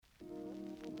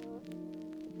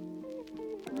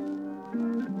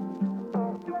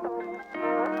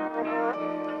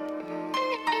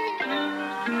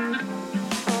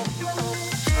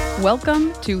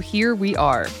Welcome to Here We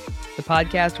Are, the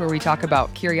podcast where we talk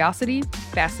about curiosity,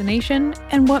 fascination,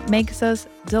 and what makes us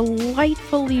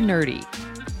delightfully nerdy.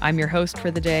 I'm your host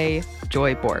for the day,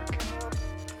 Joy Bork.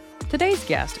 Today's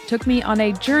guest took me on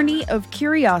a journey of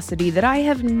curiosity that I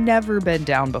have never been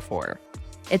down before.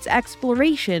 It's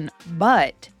exploration,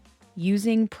 but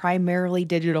using primarily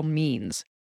digital means.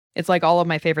 It's like all of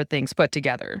my favorite things put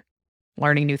together.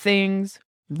 Learning new things,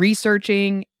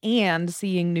 researching, and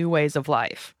seeing new ways of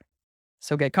life.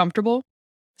 So get comfortable,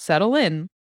 settle in,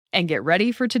 and get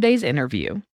ready for today's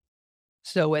interview.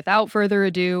 So without further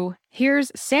ado,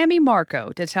 here's Sammy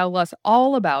Marco to tell us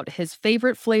all about his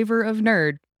favorite flavor of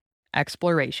nerd,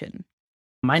 exploration.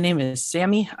 My name is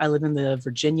Sammy. I live in the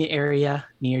Virginia area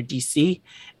near DC,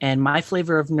 and my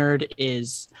flavor of nerd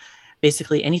is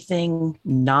basically anything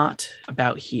not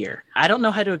about here. I don't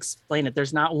know how to explain it.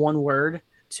 There's not one word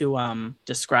to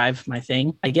describe my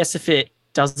thing. I guess if it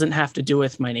doesn't have to do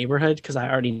with my neighborhood, because I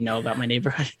already know about my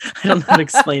neighborhood. I don't know how to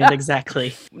explain it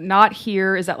exactly. Not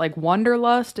here. Is that like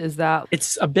Wanderlust? Is that?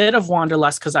 It's a bit of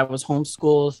Wanderlust because I was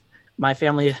homeschooled. My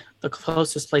family, the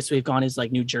closest place we've gone is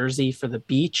like New Jersey for the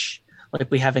beach. Like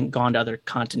we haven't gone to other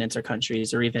continents or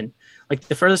countries, or even like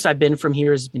the furthest I've been from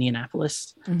here is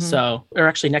Minneapolis. Mm-hmm. So, or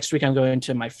actually next week I'm going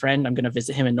to my friend. I'm going to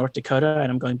visit him in North Dakota,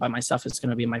 and I'm going by myself. It's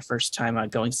going to be my first time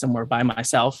going somewhere by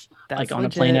myself, like on a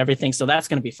plane and everything. So that's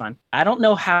going to be fun. I don't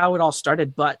know how it all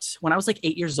started, but when I was like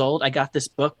 8 years old, I got this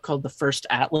book called The First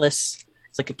Atlas.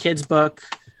 It's like a kid's book,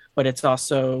 but it's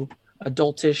also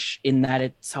adultish in that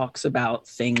it talks about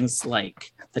things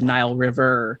like the Nile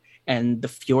River and the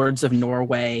fjords of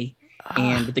Norway,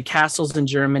 and the castles in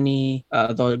Germany,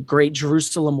 the Great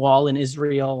Jerusalem Wall in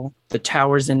Israel, the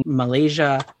towers in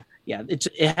Malaysia. Yeah, it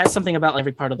has something about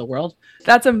every part of the world.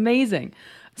 That's amazing.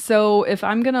 So if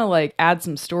I'm going to like add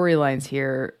some storylines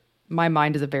here, my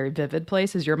mind is a very vivid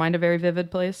place. Is your mind a very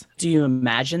vivid place? Do you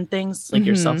imagine things like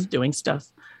yourself doing stuff?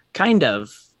 Kind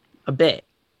of, a bit.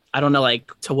 I don't know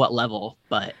like to what level,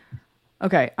 but...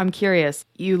 Okay, I'm curious.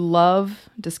 You love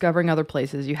discovering other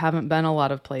places. You haven't been a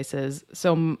lot of places.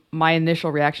 So my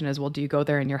initial reaction is, well, do you go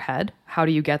there in your head? How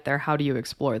do you get there? How do you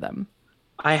explore them?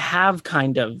 I have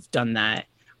kind of done that,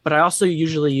 but I also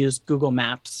usually use Google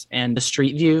Maps and the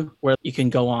Street View, where you can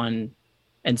go on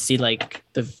and see like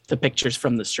the pictures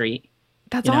from the street.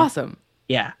 That's awesome.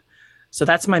 Yeah. So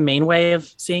that's my main way of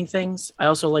seeing things. I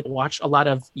also like watch a lot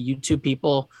of YouTube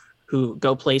people who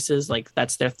go places, like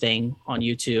that's their thing on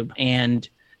YouTube. And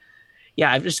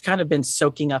yeah, I've just kind of been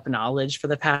soaking up knowledge for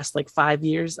the past like 5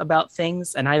 years about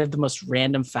things. And I have the most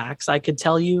random facts I could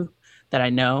tell you that I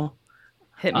know.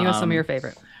 Hit me with some of your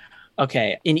favorite.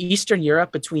 Okay. In Eastern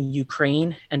Europe, between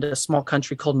Ukraine and a small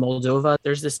country called Moldova,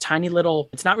 there's this tiny little,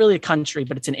 it's not really a country,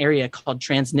 but it's an area called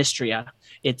Transnistria.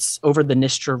 It's over the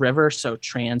Dnistra River. So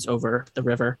trans over the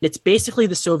river. It's basically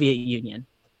the Soviet Union.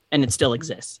 And it still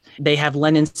exists. They have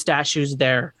Lenin statues.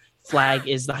 Their flag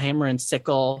is the hammer and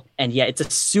sickle. And yeah, it's a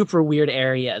super weird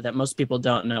area that most people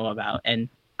don't know about. And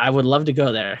I would love to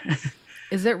go there.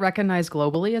 Is it recognized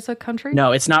globally as a country?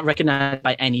 No, it's not recognized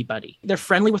by anybody. They're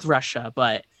friendly with Russia,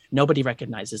 but nobody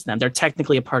recognizes them. They're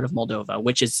technically a part of Moldova,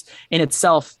 which is in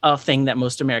itself a thing that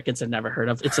most Americans have never heard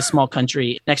of. It's a small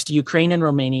country next to Ukraine and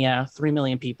Romania, 3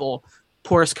 million people,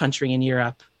 poorest country in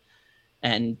Europe.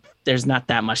 And there's not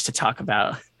that much to talk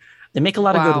about. They make a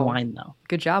lot of good wine, though.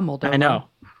 Good job, Moldova. I know.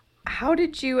 How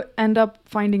did you end up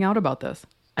finding out about this?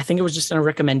 I think it was just in a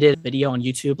recommended video on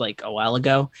YouTube like a while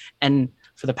ago. And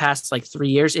for the past like 3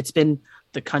 years, it's been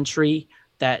the country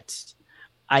that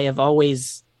I have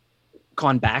always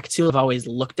gone back to. I've always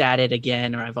looked at it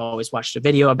again, or I've always watched a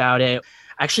video about it.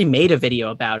 I actually made a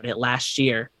video about it last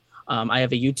year. I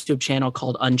have a YouTube channel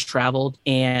called Untraveled,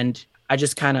 and I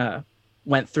just kind of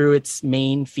went through its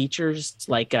main features,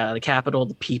 like the capital,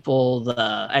 the people,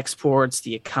 the exports,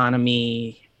 the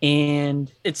economy.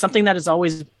 And it's something that has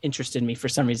always interested me for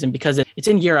some reason, because it's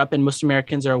in Europe and most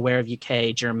Americans are aware of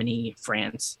UK, Germany,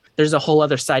 France. There's a whole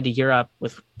other side to Europe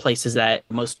with places that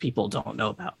most people don't know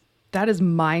about. That is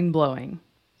mind-blowing.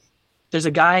 There's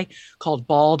a guy called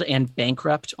Bald and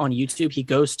Bankrupt on YouTube. He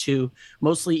goes to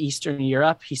mostly Eastern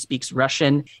Europe. He speaks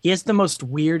Russian. He has the most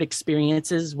weird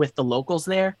experiences with the locals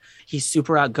there. He's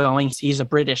super outgoing. He's a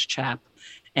British chap.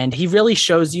 And he really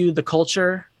shows you the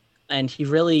culture. And he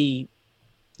really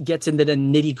gets into the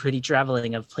nitty-gritty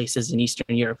traveling of places in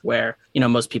Eastern Europe where,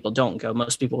 most people don't go.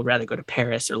 Most people would rather go to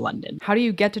Paris or London. How do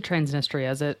you get to Transnistria?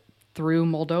 Is it through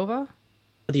Moldova?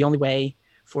 The only way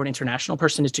for an international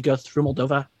person is to go through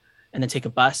Moldova and then take a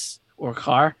bus or a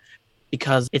car,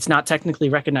 because it's not technically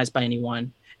recognized by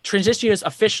anyone. Transnistria is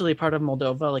officially part of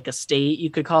Moldova, like a state, you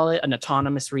could call it, an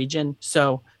autonomous region.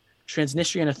 So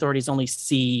Transnistrian authorities only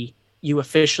see you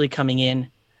officially coming in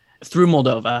through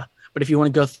Moldova. But if you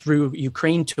want to go through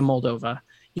Ukraine to Moldova,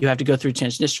 you have to go through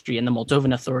Transnistria, and the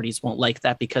Moldovan authorities won't like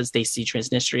that because they see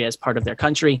Transnistria as part of their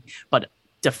country. But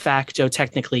de facto,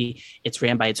 technically, it's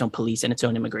ran by its own police and its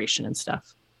own immigration and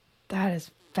stuff. That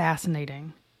is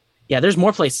fascinating. Yeah, there's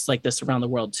more places like this around the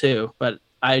world too, but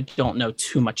I don't know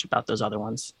too much about those other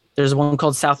ones. There's one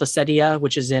called South Ossetia,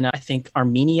 which is in, I think,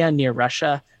 Armenia near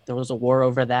Russia. There was a war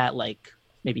over that like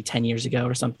maybe 10 years ago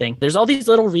or something. There's all these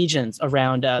little regions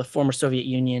around the former Soviet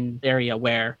Union area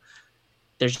where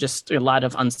there's just a lot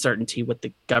of uncertainty with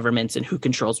the governments and who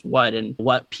controls what and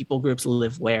what people groups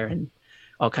live where and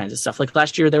all kinds of stuff. Like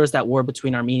last year, there was that war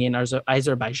between Armenia and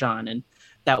Azerbaijan, and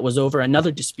that was over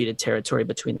another disputed territory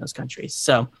between those countries.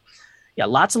 So yeah,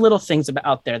 lots of little things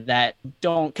out there that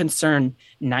don't concern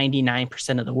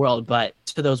 99% of the world, but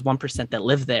to those 1% that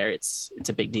live there, it's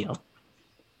a big deal.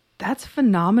 That's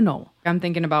phenomenal. I'm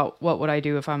thinking about what would I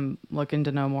do if I'm looking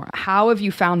to know more. How have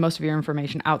you found most of your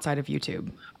information outside of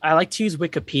YouTube? I like to use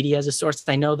Wikipedia as a source.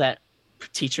 I know that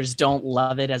teachers don't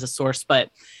love it as a source,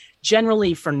 but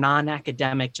generally for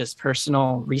non-academic, just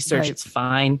personal research, It's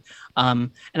fine.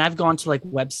 And I've gone to like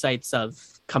websites of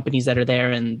companies that are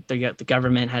there, and the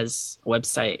government has a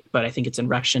website, but I think it's in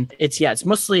Russian. It's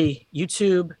mostly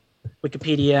YouTube,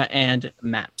 Wikipedia, and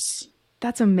maps.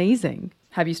 That's amazing.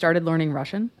 Have you started learning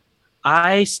Russian?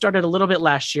 I started a little bit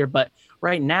last year, but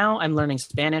right now I'm learning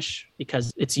Spanish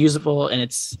because it's usable,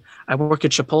 and I work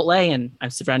at Chipotle and I'm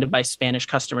surrounded by Spanish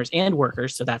customers and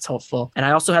workers, so that's helpful. And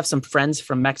I also have some friends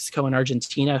from Mexico and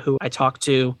Argentina who I talk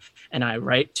to and I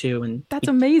write to. And that's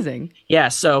amazing. Yeah,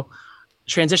 so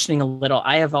transitioning a little,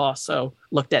 I have also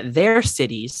looked at their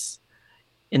cities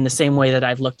in the same way that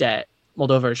I've looked at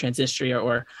Moldova or Transnistria,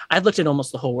 or I've looked at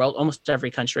almost the whole world, almost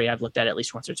every country I've looked at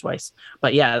least once or twice.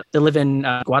 But yeah, they live in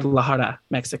Guadalajara,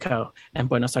 Mexico, and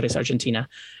Buenos Aires, Argentina.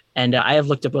 And I have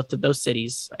looked at both of those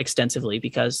cities extensively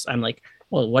because I'm like,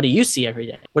 well, what do you see every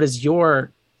day? What does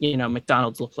your,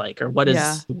 McDonald's look like? Or what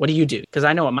do you do? Because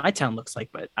I know what my town looks like,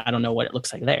 but I don't know what it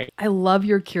looks like there. I love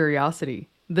your curiosity.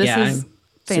 This is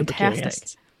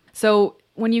fantastic. So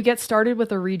when you get started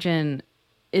with a region,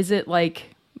 is it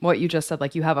like what you just said,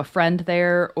 like you have a friend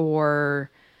there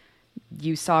or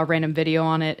you saw a random video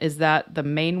on it? Is that the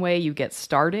main way you get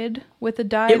started with a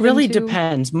dive? It really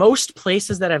depends. Most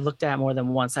places that I've looked at more than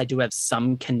once, I do have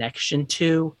some connection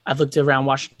to. I've looked around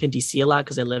Washington, D.C. a lot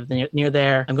because I live near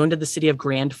there. I'm going to the city of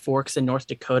Grand Forks in North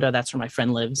Dakota. That's where my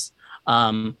friend lives.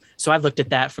 So I've looked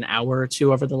at that for an hour or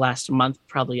two over the last month,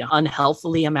 probably an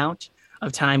unhealthily amount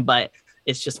of time, but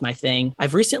it's just my thing.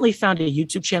 I've recently found a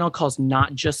YouTube channel called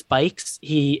Not Just Bikes.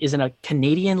 He is a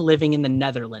Canadian living in the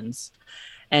Netherlands.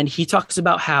 And he talks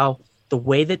about how the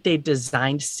way that they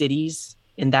designed cities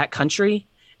in that country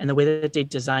and the way that they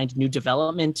designed new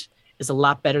development is a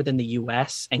lot better than the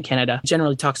US and Canada. He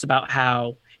generally talks about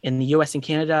how in the US and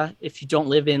Canada, if you don't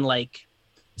live in like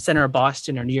center of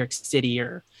Boston or New York City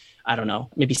or I don't know,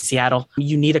 maybe Seattle,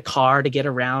 you need a car to get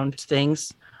around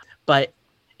things. But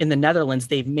in the Netherlands,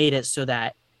 they've made it so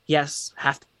that, yes,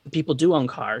 half the people do own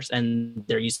cars and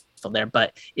they're useful there.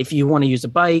 But if you want to use a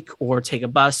bike or take a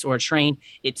bus or a train,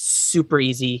 it's super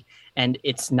easy and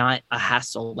it's not a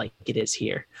hassle like it is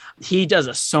here. He does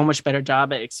a so much better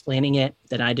job at explaining it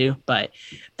than I do. But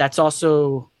that's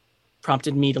also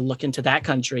prompted me to look into that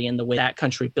country and the way that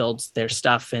country builds their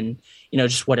stuff and,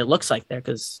 just what it looks like there,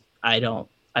 because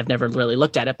I've never really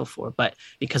looked at it before, but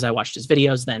because I watched his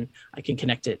videos, then I can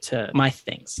connect it to my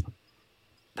things.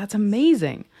 That's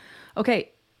amazing.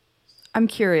 Okay, I'm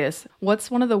curious. What's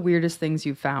one of the weirdest things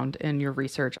you've found in your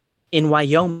research? In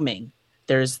Wyoming,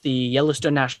 there's the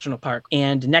Yellowstone National Park,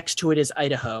 and next to it is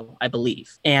Idaho, I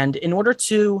believe. And in order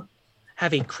to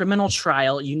have a criminal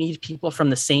trial, you need people from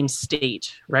the same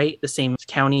state, right? The same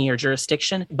county or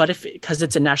jurisdiction. But because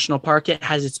it's a national park, it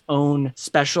has its own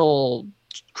special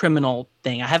criminal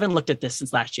thing. I haven't looked at this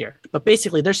since last year, but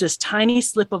basically there's this tiny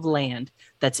slip of land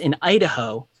that's in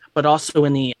Idaho, but also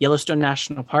in the Yellowstone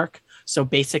National Park. So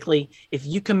basically, if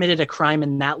you committed a crime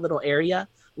in that little area,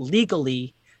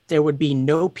 legally, there would be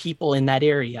no people in that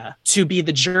area to be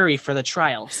the jury for the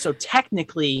trial. So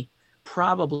technically,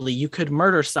 probably you could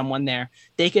murder someone there.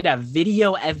 They could have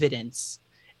video evidence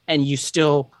and you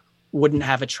still wouldn't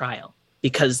have a trial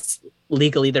because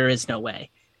legally there is no way.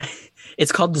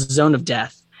 It's called the Zone of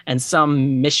Death, and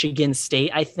some Michigan State,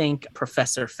 I think,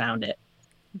 professor found it.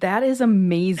 That is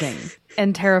amazing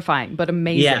and terrifying, but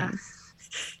amazing.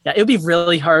 Yeah, it would be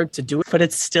really hard to do it, but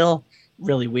it's still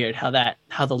really weird how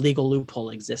the legal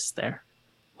loophole exists there.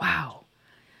 Wow.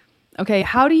 Okay,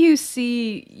 how do you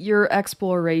see your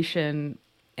exploration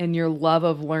and your love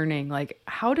of learning, like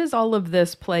how does all of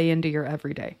this play into your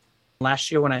everyday?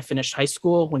 Last year when I finished high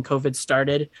school, when COVID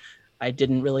started, I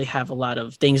didn't really have a lot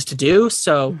of things to do.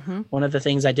 So one of the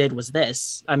things I did was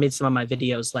this. I made some of my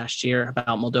videos last year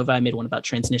about Moldova. I made one about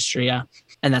Transnistria.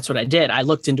 And that's what I did. I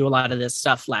looked into a lot of this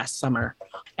stuff last summer,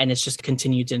 and it's just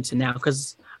continued into now,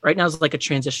 because right now is like a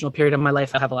transitional period of my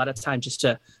life. I have a lot of time just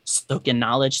to soak in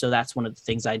knowledge. So that's one of the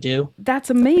things I do. That's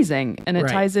amazing. And it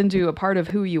Right. ties into a part of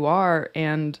who you are.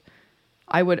 And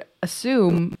I would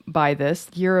assume by this,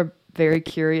 you're a very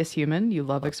curious human. You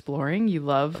love exploring, you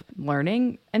love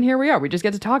learning. And here we are. We just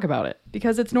get to talk about it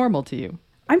because it's normal to you.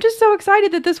 I'm just so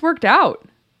excited that this worked out.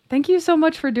 Thank you so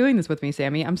much for doing this with me,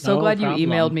 Sammy. I'm so No glad problem. you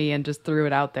emailed me and just threw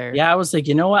it out there. Yeah, I was like,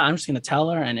 you know what? I'm just going to tell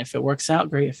her. And if it works out,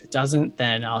 great. If it doesn't,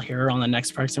 then I'll hear her on the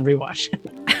next Parks and Rewatch.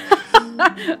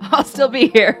 I'll still be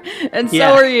here. And so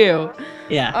Yeah. are you.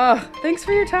 Yeah, Thanks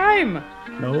for your time.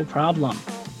 no problem.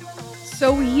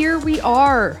 So here we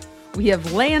are. We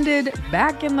have landed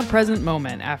back in the present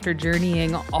moment after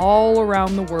journeying all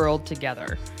around the world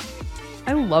together.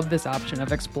 I love this option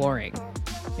of exploring.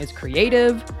 It's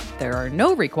creative, there are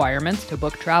no requirements to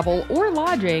book travel or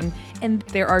lodging, and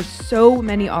there are so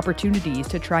many opportunities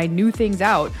to try new things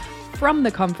out from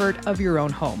the comfort of your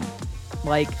own home.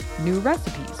 Like new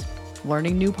recipes,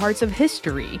 learning new parts of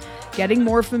history, getting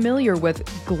more familiar with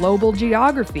global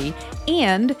geography,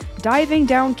 and diving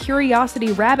down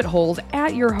curiosity rabbit holes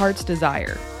at your heart's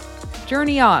desire.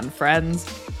 Journey on, friends.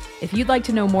 If you'd like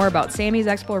to know more about Sammy's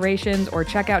explorations or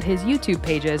check out his YouTube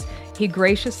pages, he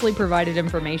graciously provided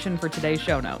information for today's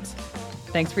show notes.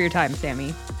 Thanks for your time,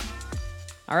 Sammy.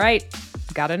 All right,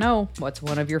 gotta know, what's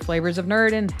one of your flavors of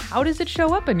nerd and how does it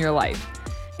show up in your life?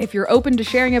 If you're open to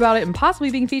sharing about it and possibly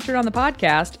being featured on the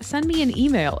podcast, send me an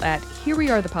email at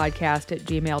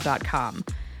herewearethepodcast@gmail.com.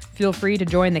 Feel free to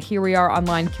join the Here We Are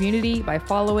online community by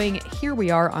following Here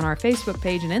We Are on our Facebook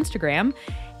page and Instagram.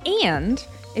 And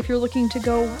if you're looking to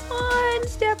go one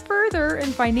step further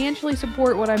and financially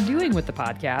support what I'm doing with the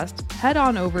podcast, head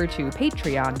on over to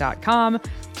patreon.com,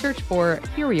 search for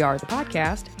Here We Are the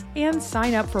Podcast, and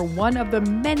sign up for one of the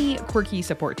many quirky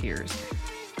support tiers.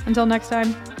 Until next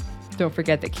time, don't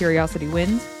forget that curiosity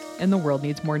wins and the world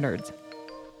needs more nerds.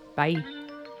 Bye.